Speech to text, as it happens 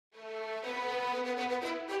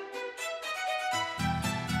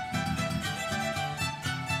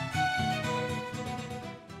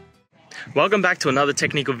Welcome back to another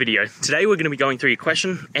technical video. Today we're going to be going through your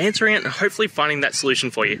question, answering it, and hopefully finding that solution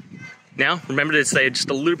for you. Now, remember to stay just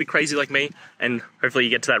a little bit crazy like me, and hopefully you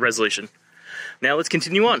get to that resolution. Now let's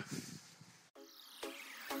continue on.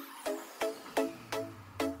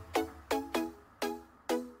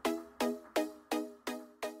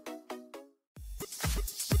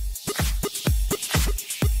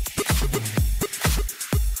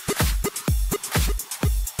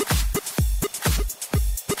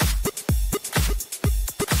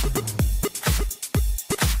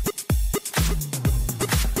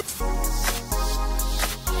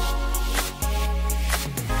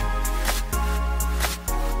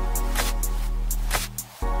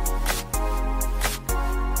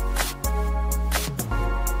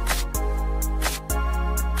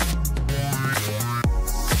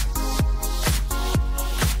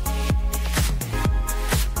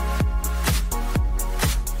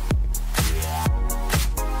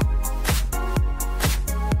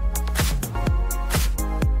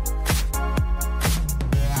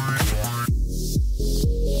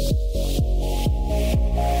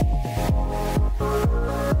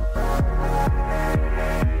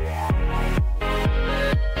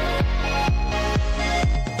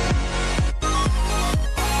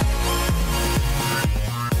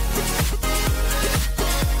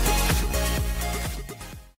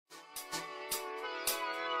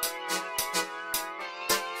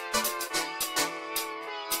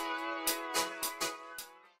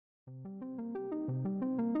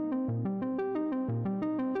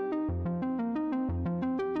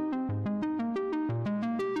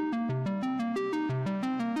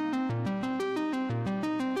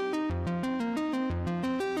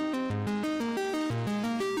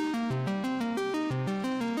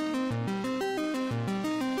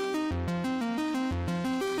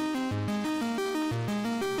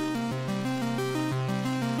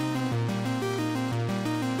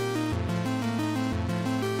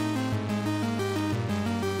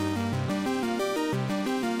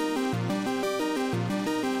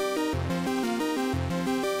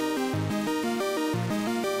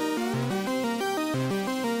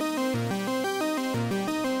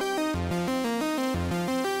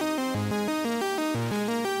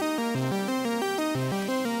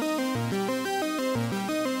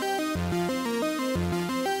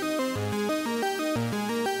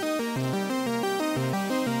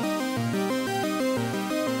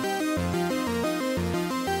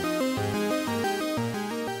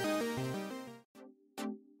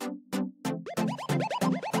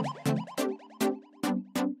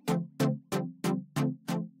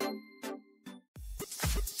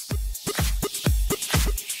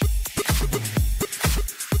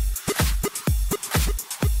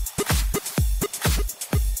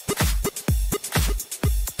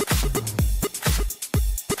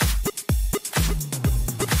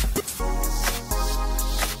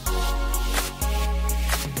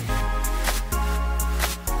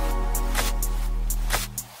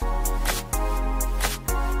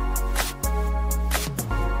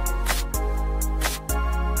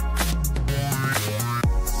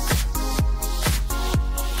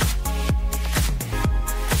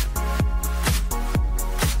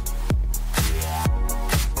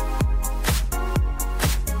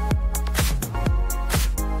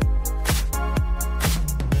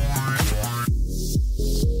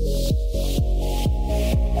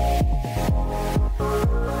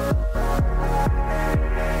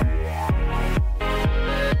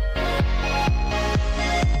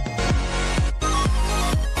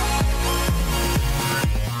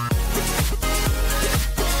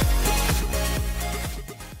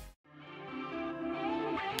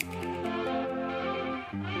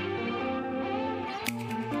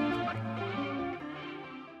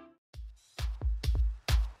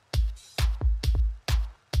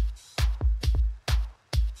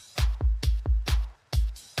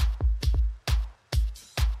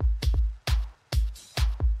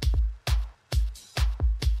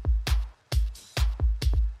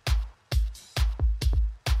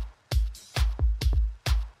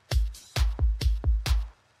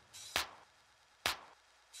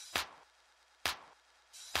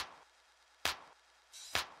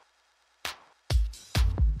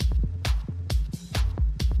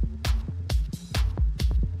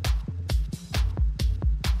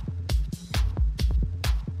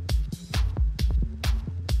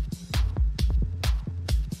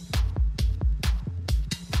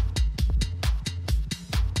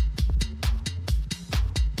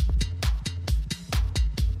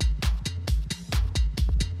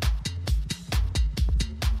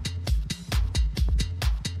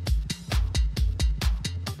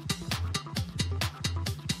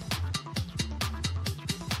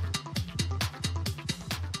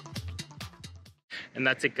 And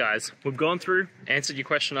that's it, guys. We've gone through, answered your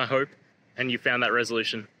question, I hope, and you found that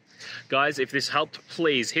resolution. Guys, if this helped,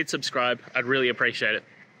 please hit subscribe. I'd really appreciate it.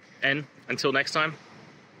 And until next time,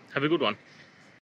 have a good one.